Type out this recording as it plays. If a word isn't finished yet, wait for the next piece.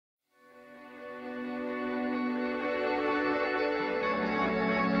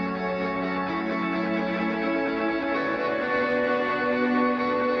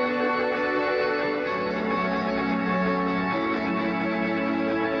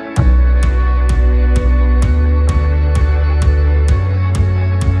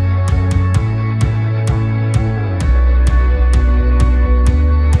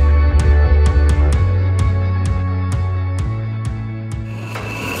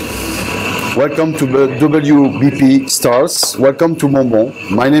Welcome to the WBP Stars. Welcome to Bonbon.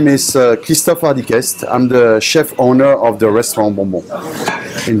 My name is Christophe Ardikest. I'm the chef owner of the restaurant Bonbon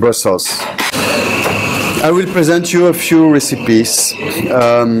in Brussels. I will present you a few recipes.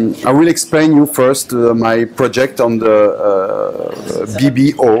 I will explain you first my project on the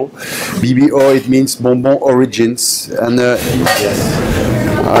BBO. BBO, it means Bonbon Origins. And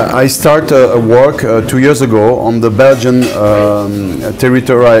I started work 2 years ago on the Belgian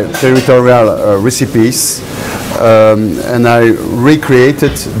territorial recipes, and I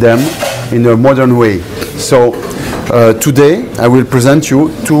recreated them in a modern way. So today I will present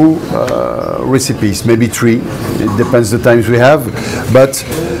you two recipes, maybe three, it depends the times we have, but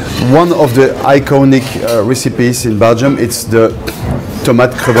one of the iconic recipes in Belgium, it's the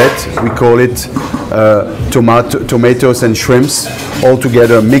tomate crevette. We call it tomatoes and shrimps all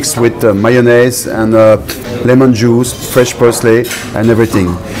together, mixed with mayonnaise and lemon juice, fresh parsley and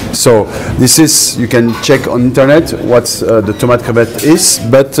everything. So this is, you can check on internet what the tomate crevette is,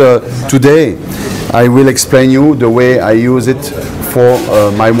 but today I will explain you the way I use it for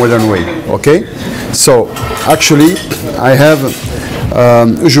my modern way. Okay, so actually I have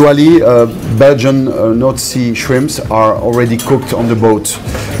usually Belgian North Sea shrimps are already cooked on the boat,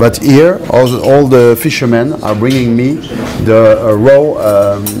 but here all the fishermen are bringing me the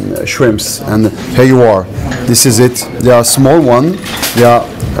raw shrimps, and here you are. This is it. They are small one.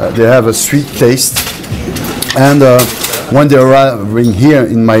 They have a sweet taste, and when they arrive here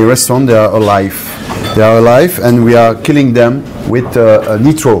in my restaurant, they are alive. They are alive, and we are killing them with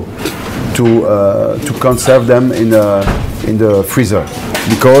nitro to conserve them in the freezer,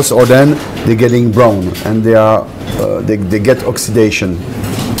 because or then they're getting brown and they get oxidation.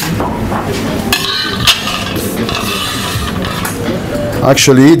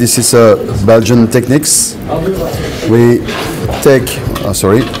 Actually, this is a Belgian techniques. We take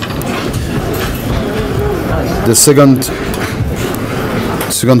the second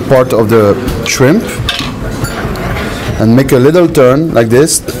part of the shrimp and make a little turn like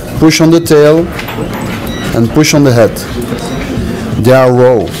this, push on the tail and push on the head. They are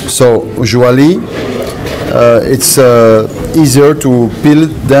raw, so usually it's easier to peel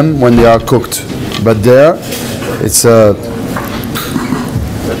them when they are cooked, but there it's a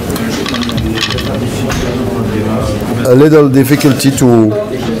little difficulty to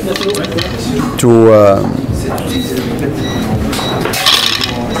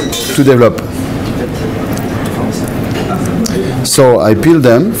develop. So I peel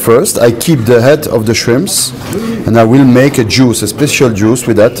them first. I keep the head of the shrimps, and I will make a juice, a special juice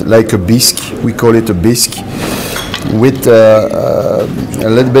with that, like a bisque. We call it a bisque, with a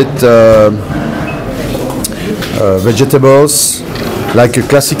little bit vegetables, like a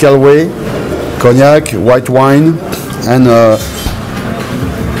classical way, cognac, white wine, and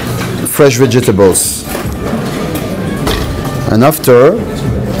fresh vegetables. And after,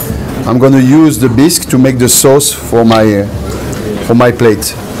 I'm going to use the bisque to make the sauce for my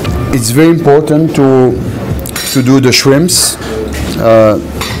plate. It's very important to do the shrimps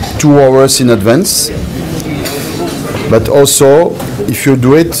 2 hours in advance, but also if you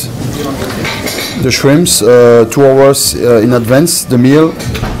do it, the shrimps 2 hours in advance, the meal,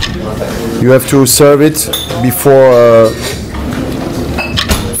 you have to serve it before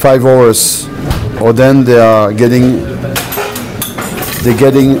 5 hours, or then they're getting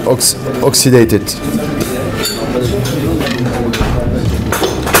oxidated.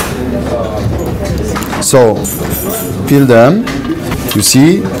 So peel them, you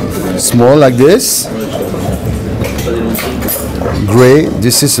see, small like this, gray.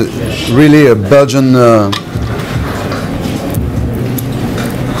 This is really a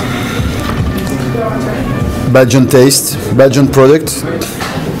Belgian taste, Belgian product,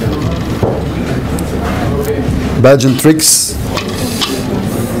 Belgian tricks.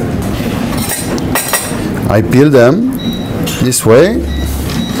 I peel them this way.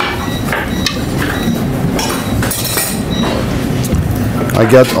 I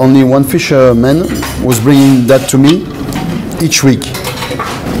got only one fisherman was bringing that to me each week.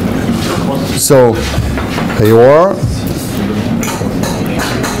 So here you are.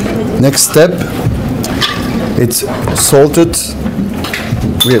 Next step, it's salted.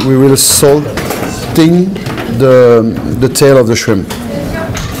 We will salting the tail of the shrimp.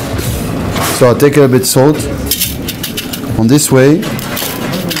 So I'll take a bit salt on this way,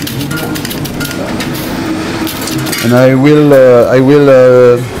 and I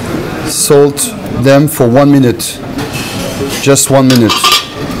will salt them for 1 minute, just 1 minute.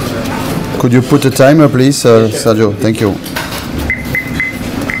 Could you put a timer, please, Sergio? Thank you.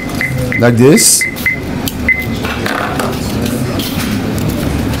 Like this.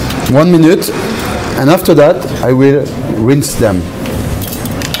 1 minute, and after that I will rinse them.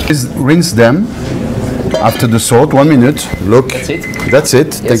 Rinse them after the salt. 1 minute. Look, That's it. That's it.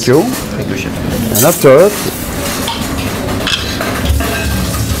 Yes. Thank you. Thank you, chef. And after,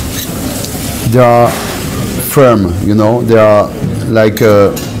 they are firm. You know, they are like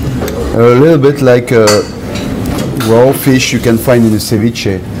a little bit like a raw fish you can find in a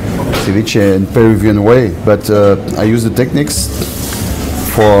ceviche in Peruvian way. But I use the techniques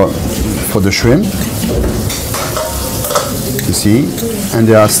for the shrimp. You see, and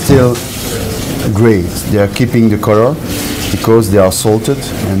they are still gray. They are keeping the color because they are salted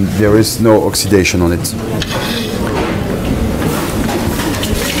and there is no oxidation on it.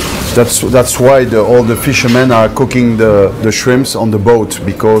 That's why all the fishermen are cooking the shrimps on the boat,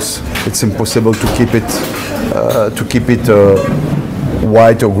 because it's impossible to keep it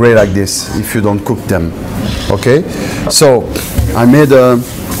white or gray like this if you don't cook them. Okay, so I made a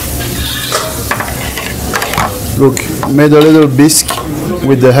little bisque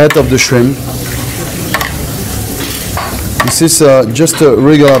with the head of the shrimp. This is just a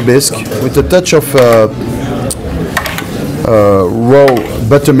regular bisque with a touch of raw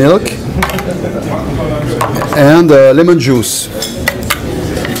buttermilk and lemon juice.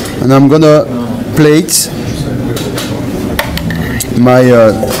 And I'm gonna plate my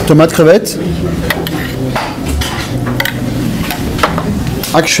tomate crevette.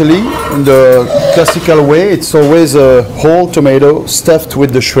 Actually, in the classical way, it's always a whole tomato stuffed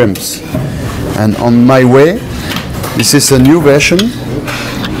with the shrimps. And on my way, this is a new version.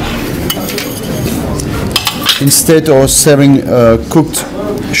 Instead of serving cooked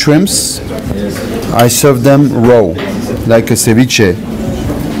shrimps, I serve them raw, like a ceviche,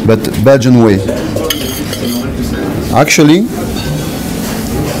 but Belgian way. Actually,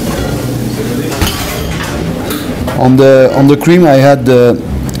 on the cream I had the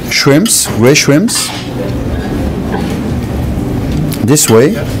shrimps, gray shrimps, this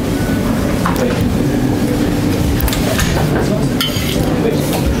way.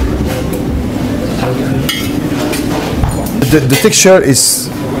 The texture is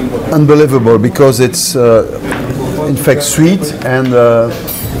unbelievable because it's in fact sweet, and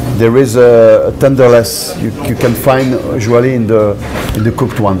there is a tenderness you can find usually in the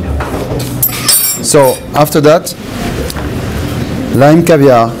cooked one. So after that, lime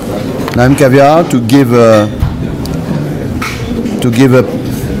caviar to give a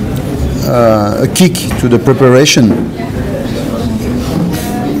kick to the preparation.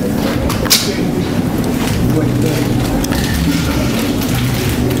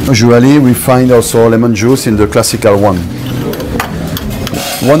 Usually we find also lemon juice in the classical one.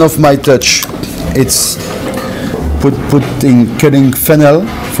 One of my touch, it's cutting fennel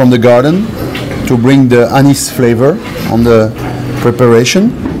from the garden to bring the anise flavor on the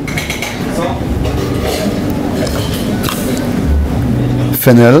preparation.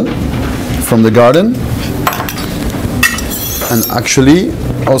 Fennel from the garden, and actually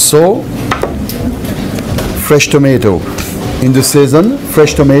also fresh tomato. In the season,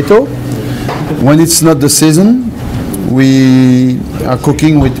 fresh tomato. When it's not the season, we are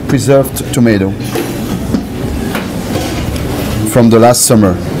cooking with preserved tomato from the last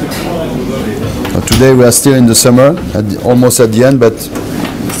summer. Today we are still in the summer, almost at the end, but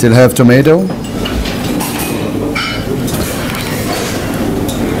still have tomato.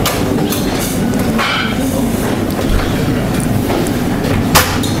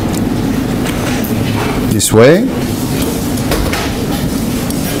 This way.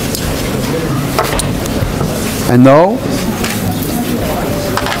 And now,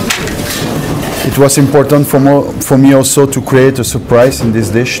 it was important for me also to create a surprise in this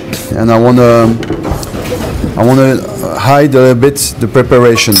dish, and I wanna hide a bit the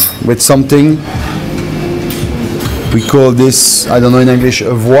preparation with something we call this, I don't know in English,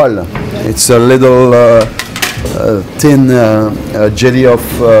 a voile. It's a little thin jelly of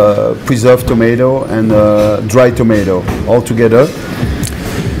preserved tomato and dry tomato all together.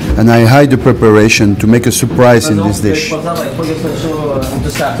 And I hide the preparation to make a surprise in this dish.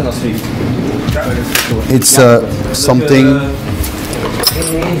 It's something,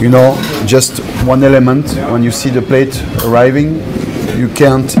 you know, just one element. When you see the plate arriving, you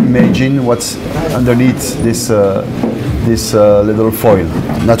can't imagine what's underneath this little foil,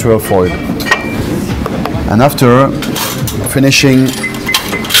 natural foil. And after finishing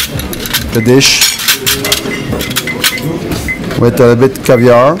the dish with a bit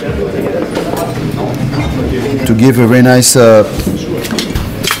caviar to give a very nice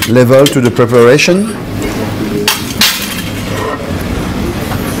level to the preparation.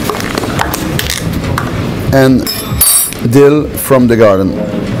 And dill from the garden.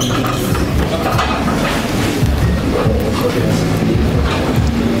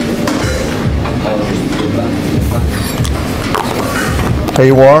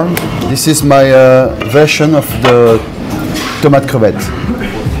 CAVIAR. This is my version of the tomate crevette.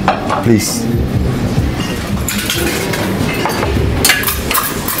 Please.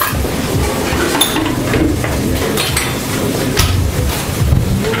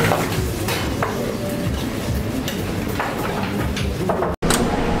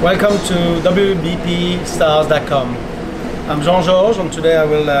 Welcome to WBPstars.com. I'm Jean-Georges, and today I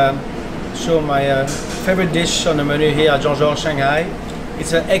will show my favorite dish on the menu here at Jean-Georges Shanghai.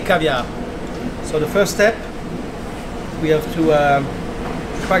 It's an egg caviar. So the first step, we have to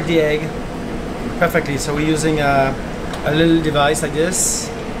crack the egg perfectly. So we're using a little device like this,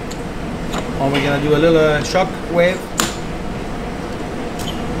 and we're gonna do a little shock wave,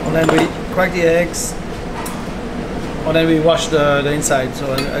 and then we crack the eggs. And then we wash the inside.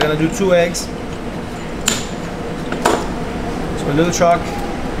 So I'm gonna do 2 eggs. So a little shock.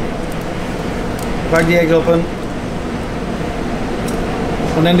 Crack the egg open.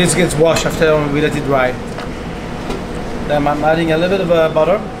 And then this gets washed after we let it dry. Then I'm adding a little bit of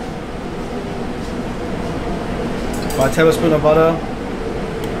butter. About a tablespoon of butter.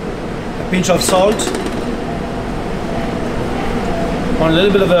 A pinch of salt. And a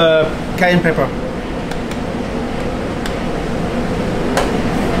little bit of cayenne pepper.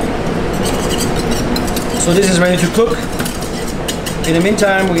 So this is ready to cook. In the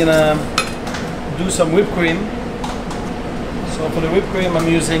meantime, we're gonna do some whipped cream. So for the whipped cream, I'm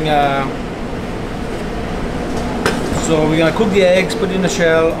using. So we're gonna cook the eggs, put it in the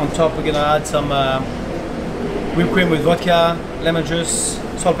shell. On top, we're gonna add some whipped cream with vodka, lemon juice,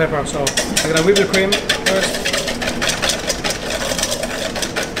 salt, pepper. So I'm gonna whip the cream first.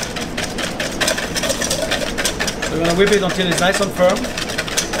 So we're gonna whip it until it's nice and firm.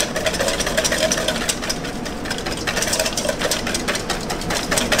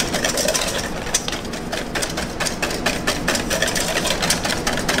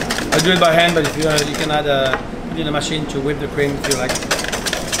 I do it by hand, but if you can add put in a machine to whip the cream if you like.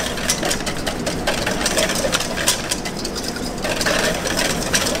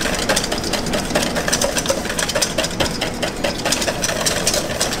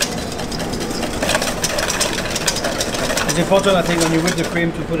 It's important, I think, when you whip the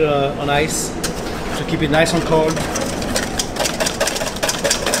cream to put it on ice to keep it nice and cold.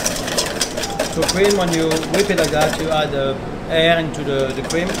 So cream, when you whip it like that, you add air into the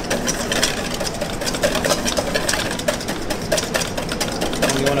cream.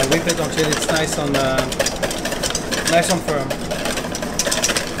 And you want to whip it until it's nice and firm.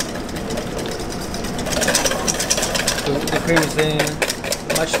 So the cream is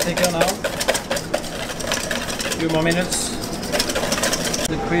much thicker now. A few more minutes.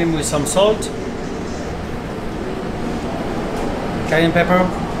 The cream with some salt, cayenne pepper.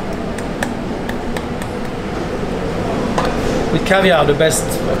 With caviar, the best,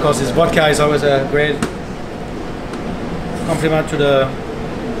 of course, is vodka. Is always a great compliment to the.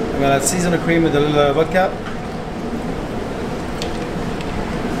 I'm gonna season the cream with a little vodka.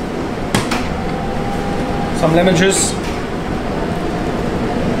 Some lemon juice.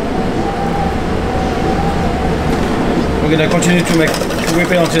 We're gonna continue to whip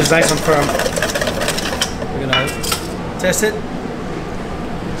it until it's nice and firm. We're gonna test it.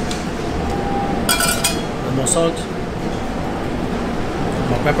 And more salt.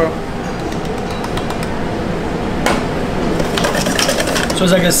 More pepper. So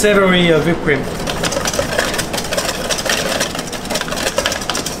it's like a savory whipped cream.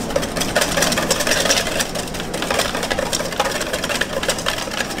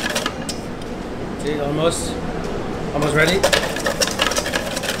 See, almost ready.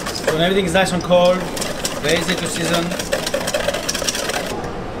 So when everything is nice and cold, very easy to season.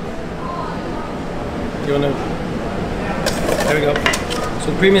 You wanna? There we go.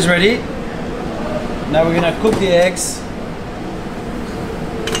 So cream is ready. Now we're gonna cook the eggs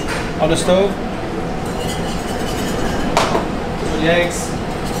on the stove. So the eggs,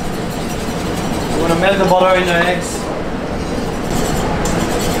 we wanna melt the butter in the eggs.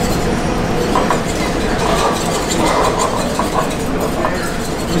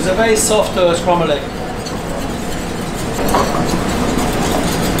 It's a very soft scrambled egg.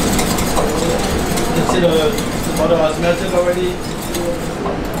 You can see the butter has melted already.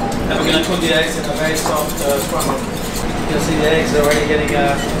 And we're going to cook the eggs in a very soft scramble. You can see the eggs are already getting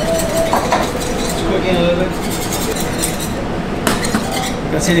it's cooking a little bit.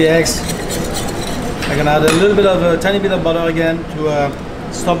 You can see the eggs. I'm going to add a little bit of a tiny bit of butter again to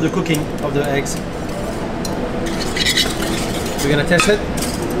stop the cooking of the eggs. We're going to test it.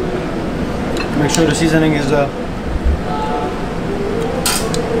 Make sure the seasoning is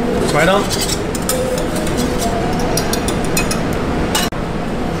right on.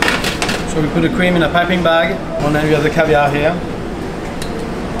 So we put the cream in a piping bag, and then we have the caviar here.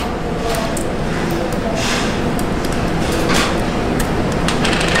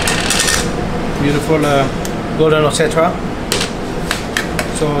 Beautiful golden etc.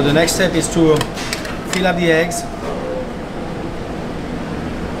 So the next step is to fill up the eggs.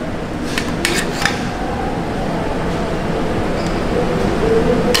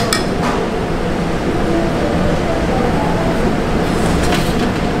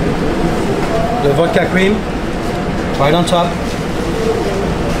 The vodka cream right on top.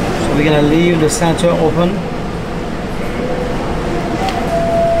 So we're gonna leave the center open.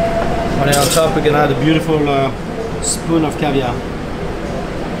 And then on top we're gonna have a beautiful spoon of caviar.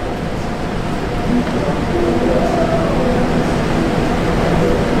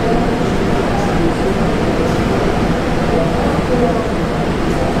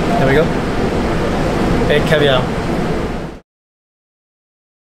 There we go. Egg caviar.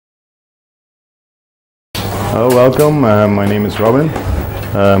 Hello, welcome. My name is Robin.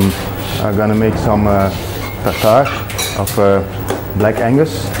 I'm gonna make some tartare of black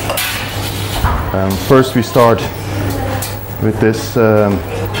Angus. First we start with this,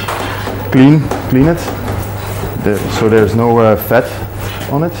 clean it, so there's no fat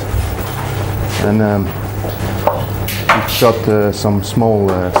on it. And we cut some small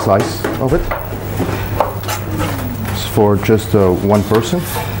slice of it. It's for just one person.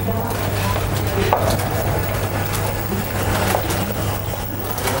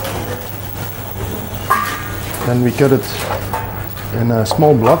 Then we cut it in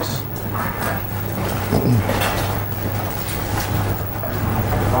small blocks.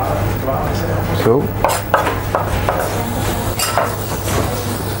 So.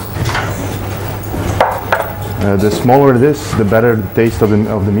 The smaller it is, the better the taste of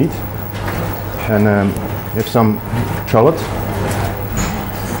the meat. And if some shallot.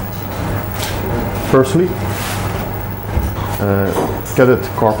 Firstly, cut it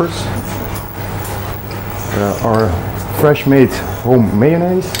quarters. Our fresh made home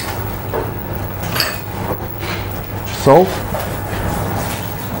mayonnaise, salt,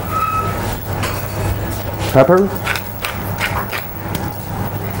 pepper,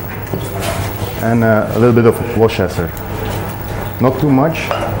 and a little bit of Worcestershire. Not too much,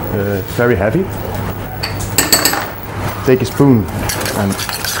 very heavy. Take a spoon and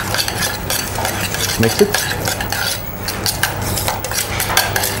mix it.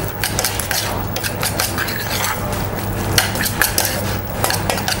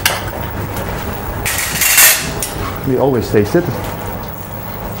 We always taste it.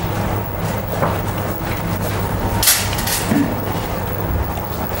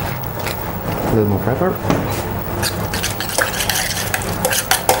 A little more pepper.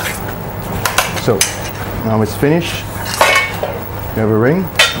 So, now it's finished. We have a ring.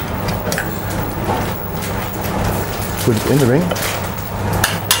 Put it in the ring.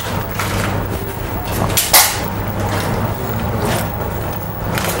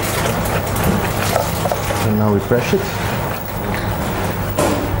 And now we press it.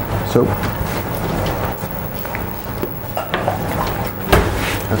 So,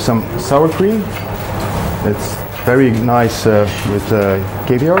 have some sour cream. It's very nice with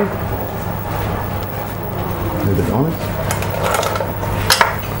caviar. A little bit on it.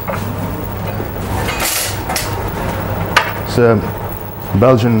 It's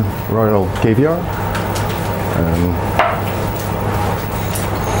Belgian Royal Caviar.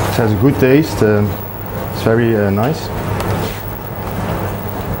 It has a good taste. It's very nice.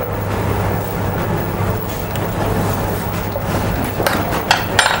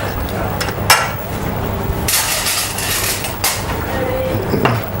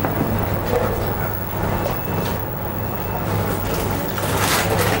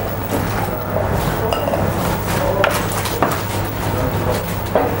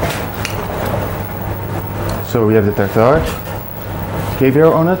 So we have the tartare,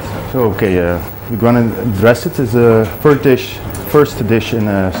 caviar on it. So okay, we're gonna dress it as a first dish in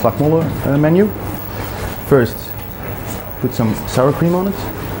a slagmolen menu. First, put some sour cream on it.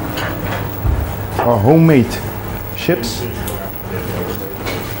 Our homemade chips.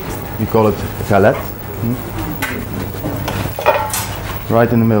 We call it galette.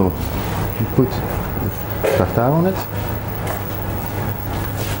 Right in the middle, you put the tartare on it.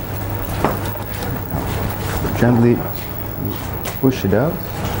 Gently push it out.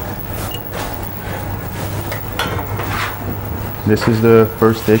 This is the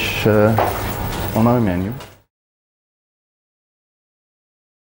first dish on our menu.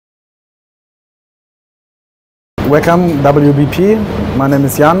 Welcome WBP, my name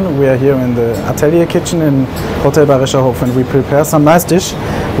is Jan. We are here in the atelier kitchen in Hotel Bayerischer Hof and we prepare some nice dish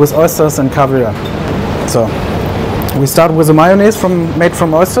with oysters and caviar. So we start with a mayonnaise made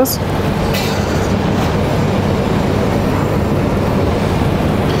from oysters.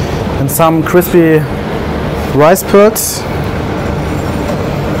 And some crispy rice pearls.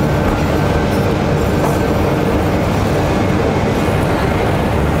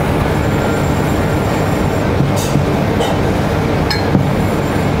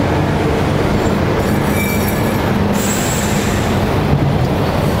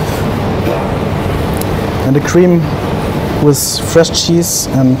 And a cream with fresh cheese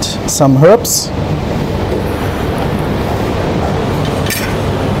and some herbs.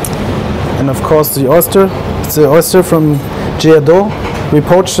 And of course the oyster. It's the oyster from Giardeau. We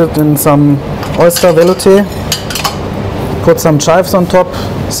poached it in some oyster velouté. Put some chives on top,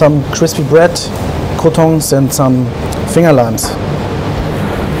 some crispy bread, croutons and some finger limes.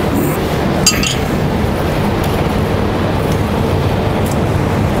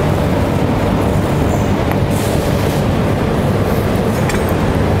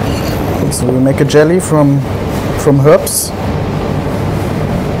 So we make a jelly from herbs.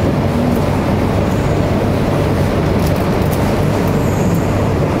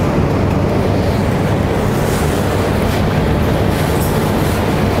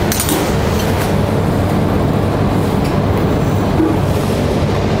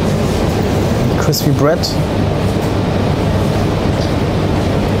 Crispy bread.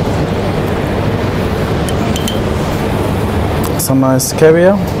 Some nice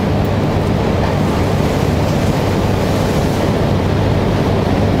caviar.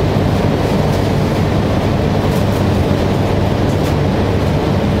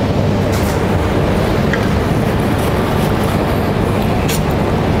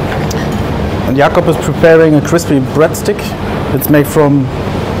 And Jakob is preparing a crispy breadstick. It's made from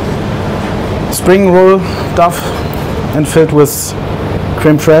spring roll dough and filled with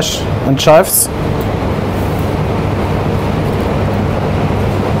creme fraiche and chives.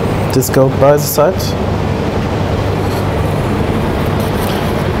 This goes by the side.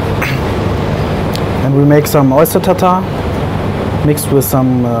 And we make some oyster tartare mixed with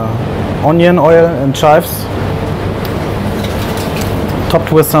some onion oil and chives,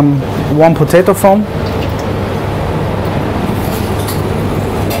 topped with some warm potato foam.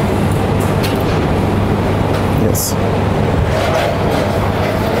 Yes.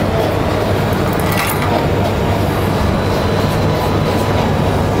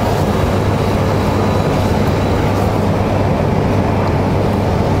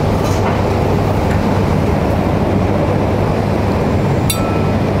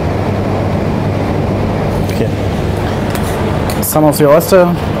 Okay. Some of the oyster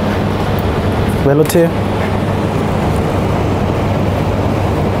velouté.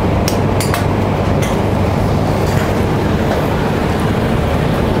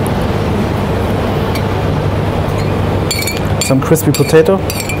 Some crispy potato.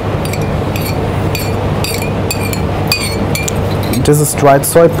 This is dried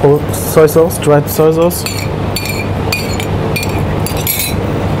soy sauce,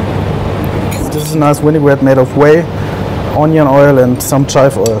 This is a nice vinaigrette made of whey, onion oil and some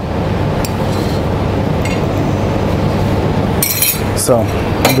chive oil. So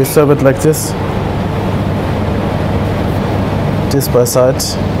we serve it like this by side.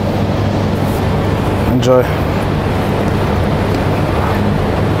 Enjoy.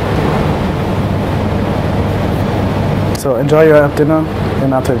 So enjoy your dinner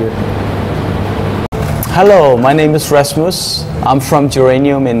in Atelier. Hello, my name is Rasmus. I'm from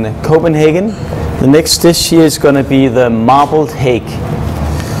Geranium in Copenhagen. The next dish here is going to be the marbled hake.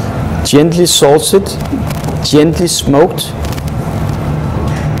 Gently salted, gently smoked.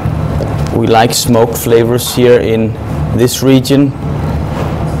 We like smoked flavors here in this region,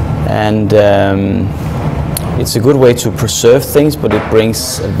 and it's a good way to preserve things, but it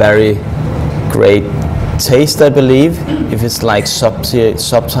brings a very great taste, I believe, if it's like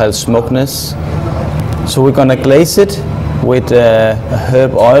subtle smokiness. So we're gonna glaze it with a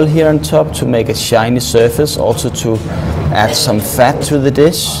herb oil here on top to make a shiny surface, also to add some fat to the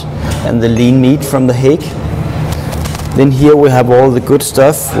dish and the lean meat from the hake. Then here we have all the good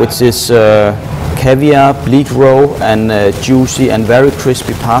stuff, which is caviar, bleak roe, and juicy and very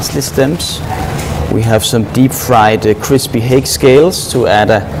crispy parsley stems. We have some deep fried crispy hake scales to add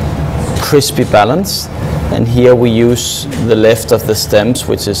a crispy balance. And here we use the left of the stems,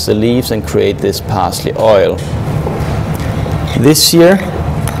 which is the leaves, and create this parsley oil. This here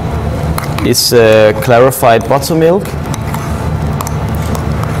is clarified buttermilk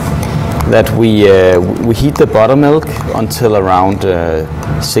that we heat the buttermilk until around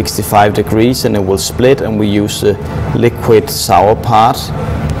 65 degrees, and it will split, and we use the liquid sour part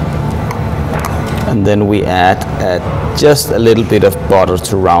And then we add just a little bit of butter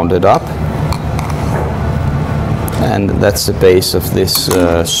to round it up. And that's the base of this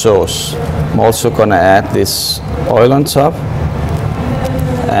sauce. I'm also gonna add this oil on top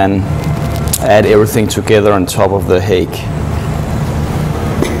and add everything together on top of the hake.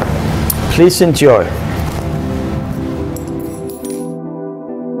 Please enjoy.